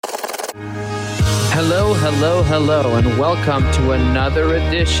Hello, hello, hello, and welcome to another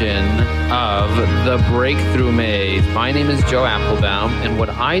edition of The Breakthrough Maze. My name is Joe Applebaum, and what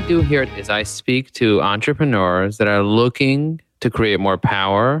I do here is I speak to entrepreneurs that are looking to create more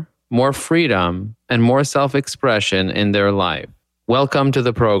power, more freedom, and more self-expression in their life. Welcome to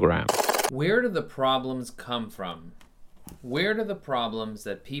the program. Where do the problems come from? Where do the problems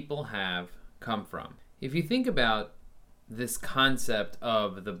that people have come from? If you think about this concept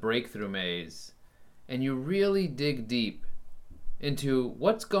of the breakthrough maze, and you really dig deep into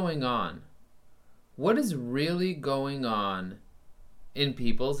what's going on, what is really going on in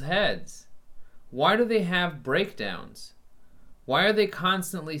people's heads? Why do they have breakdowns? Why are they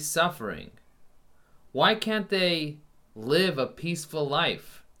constantly suffering? Why can't they live a peaceful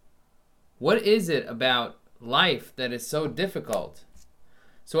life? What is it about life that is so difficult?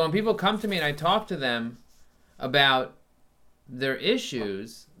 So when people come to me and I talk to them about their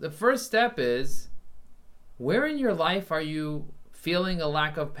issues, the first step is, where in your life are you feeling a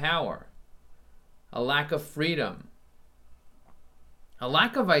lack of power, a lack of freedom, a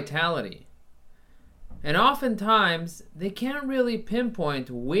lack of vitality? And oftentimes, they can't really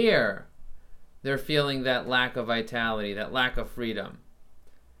pinpoint where they're feeling that lack of vitality, that lack of freedom.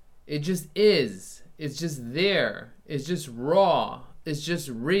 It just is. It's just there. It's just raw. It's just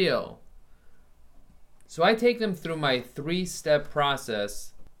real. So I take them through my 3-step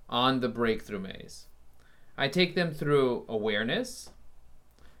process on the breakthrough maze. I take them through awareness,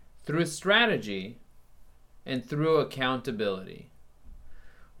 through strategy, and through accountability.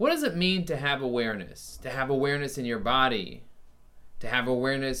 What does it mean to have awareness? To have awareness in your body, to have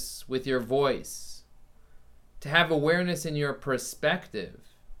awareness with your voice, to have awareness in your perspective,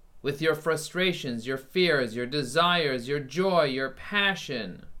 with your frustrations, your fears, your desires, your joy, your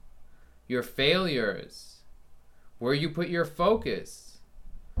passion, your failures, where you put your focus,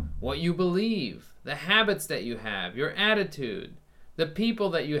 what you believe, the habits that you have, your attitude, the people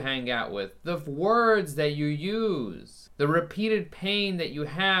that you hang out with, the words that you use, the repeated pain that you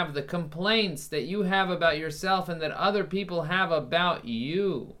have, the complaints that you have about yourself and that other people have about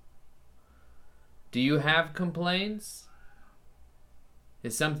you. Do you have complaints?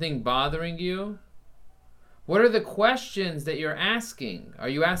 Is something bothering you? What are the questions that you're asking? Are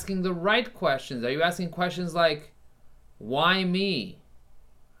you asking the right questions? Are you asking questions like, why me?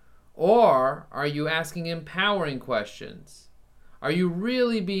 Or are you asking empowering questions? Are you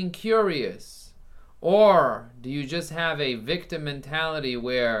really being curious? Or do you just have a victim mentality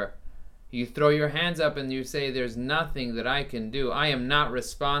where you throw your hands up and you say, there's nothing that I can do. I am not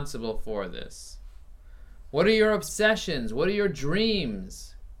responsible for this. What are your obsessions? What are your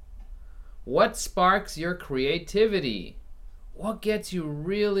dreams? What sparks your creativity? What gets you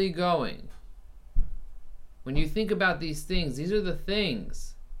really going? When you think about these things, these are the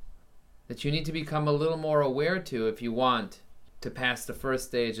things that you need to become a little more aware to if you want to pass the first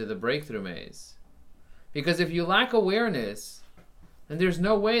stage of the breakthrough maze. Because if you lack awareness, then there's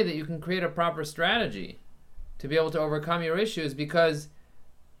no way that you can create a proper strategy to be able to overcome your issues, because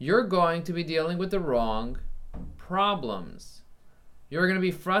you're going to be dealing with the wrong problems. You're going to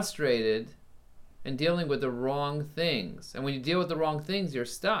be frustrated and dealing with the wrong things. And when you deal with the wrong things, you're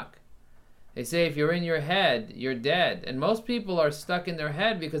stuck. They say if you're in your head, you're dead. And most people are stuck in their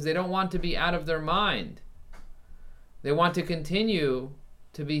head because they don't want to be out of their mind. They want to continue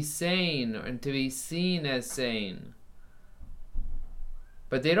to be sane and to be seen as sane.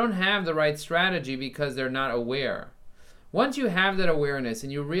 But they don't have the right strategy because they're not aware. Once you have that awareness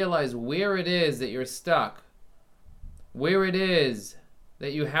and you realize where it is that you're stuck, where it is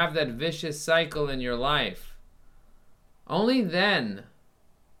that you have that vicious cycle in your life, only then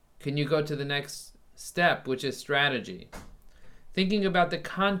can you go to the next step, which is strategy. Thinking about the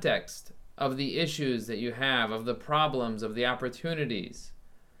context of the issues that you have, of the problems, of the opportunities.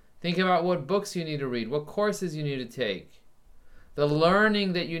 Think about what books you need to read, what courses you need to take, the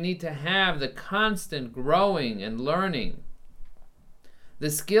learning that you need to have, the constant growing and learning,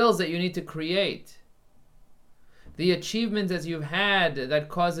 the skills that you need to create, the achievements that you've had that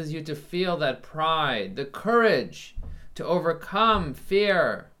causes you to feel that pride, the courage to overcome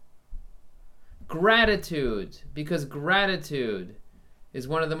fear, gratitude, because gratitude is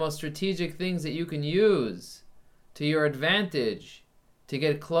one of the most strategic things that you can use to your advantage to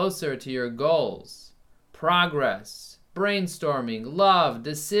get closer to your goals. Progress, brainstorming, love,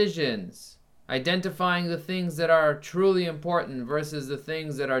 decisions, identifying the things that are truly important versus the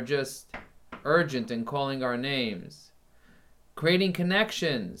things that are just urgent and calling our names, creating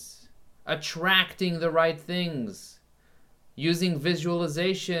connections, attracting the right things, using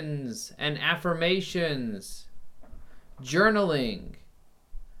visualizations and affirmations, journaling,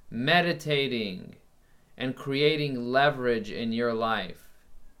 meditating, and creating leverage in your life.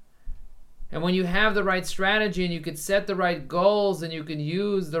 And when you have the right strategy and you can set the right goals and you can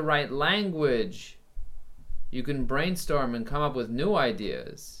use the right language, you can brainstorm and come up with new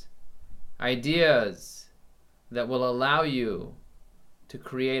ideas. Ideas that will allow you to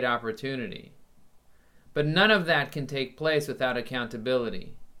create opportunity. But none of that can take place without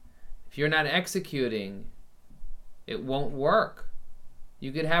accountability. If you're not executing, it won't work.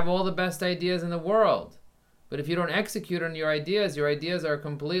 You could have all the best ideas in the world, but if you don't execute on your ideas are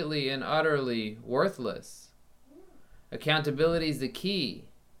completely and utterly worthless. Accountability is the key.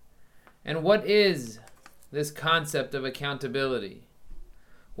 And what is this concept of accountability?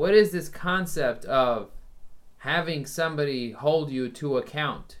 What is this concept of having somebody hold you to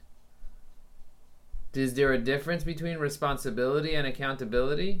account? Is there a difference between responsibility and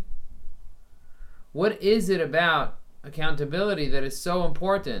accountability? What is it about accountability that is so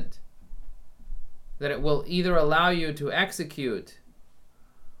important that it will either allow you to execute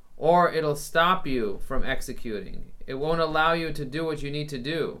or it'll stop you from executing? It won't allow you to do what you need to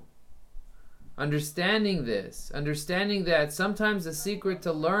do. Understanding this, understanding that sometimes the secret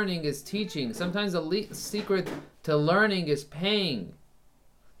to learning is teaching. Sometimes the secret to learning is paying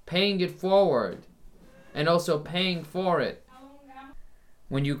it forward, and also paying for it.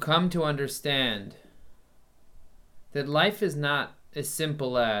 When you come to understand that life is not as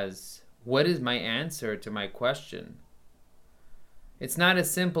simple as, what is my answer to my question? It's not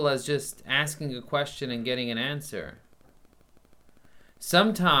as simple as just asking a question and getting an answer.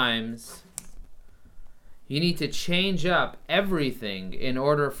 Sometimes you need to change up everything in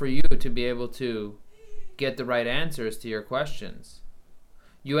order for you to be able to get the right answers to your questions.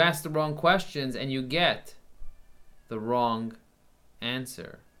 You ask the wrong questions and you get the wrong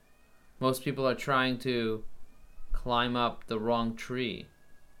answer. Most people are trying to climb up the wrong tree.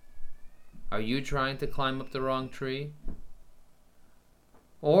 Are you trying to climb up the wrong tree?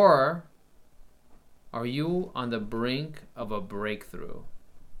 Or are you on the brink of a breakthrough?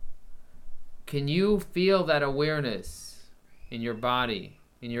 Can you feel that awareness in your body,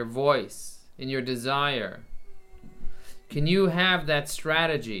 in your voice, in your desire? Can you have that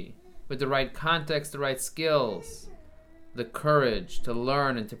strategy with the right context, the right skills, the courage to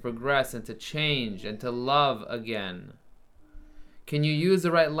learn and to progress and to change and to love again? Can you use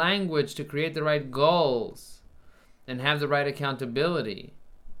the right language to create the right goals and have the right accountability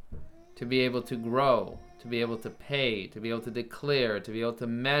to be able to grow, to be able to pay, to be able to declare, to be able to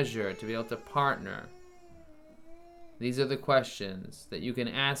measure, to be able to partner? These are the questions that you can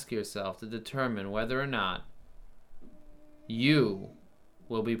ask yourself to determine whether or not you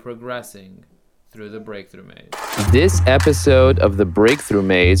will be progressing through the Breakthrough Maze. This episode of the Breakthrough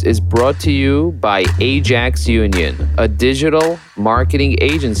Maze is brought to you by Ajax Union, a digital marketing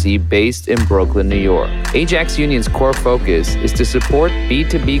agency based in Brooklyn, New York. Ajax Union's core focus is to support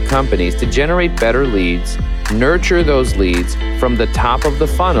B2B companies to generate better leads, nurture those leads from the top of the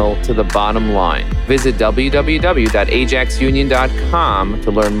funnel to the bottom line. Visit www.ajaxunion.com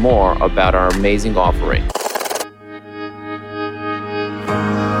to learn more about our amazing offering.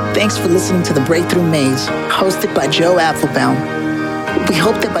 Thanks for listening to The Breakthrough Maze, hosted by Joe Apfelbaum. We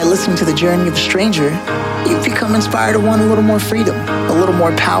hope that by listening to the journey of a stranger, you've become inspired to want a little more freedom, a little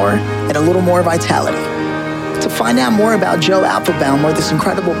more power, and a little more vitality. To find out more about Joe Apfelbaum or this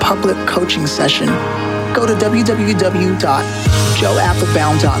incredible public coaching session, go to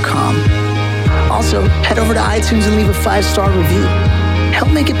www.joeapfelbaum.com. Also, head over to iTunes and leave a 5-star review. Help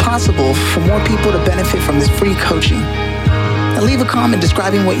make it possible for more people to benefit from this free coaching. And leave a comment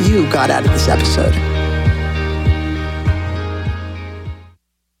describing what you got out of this episode.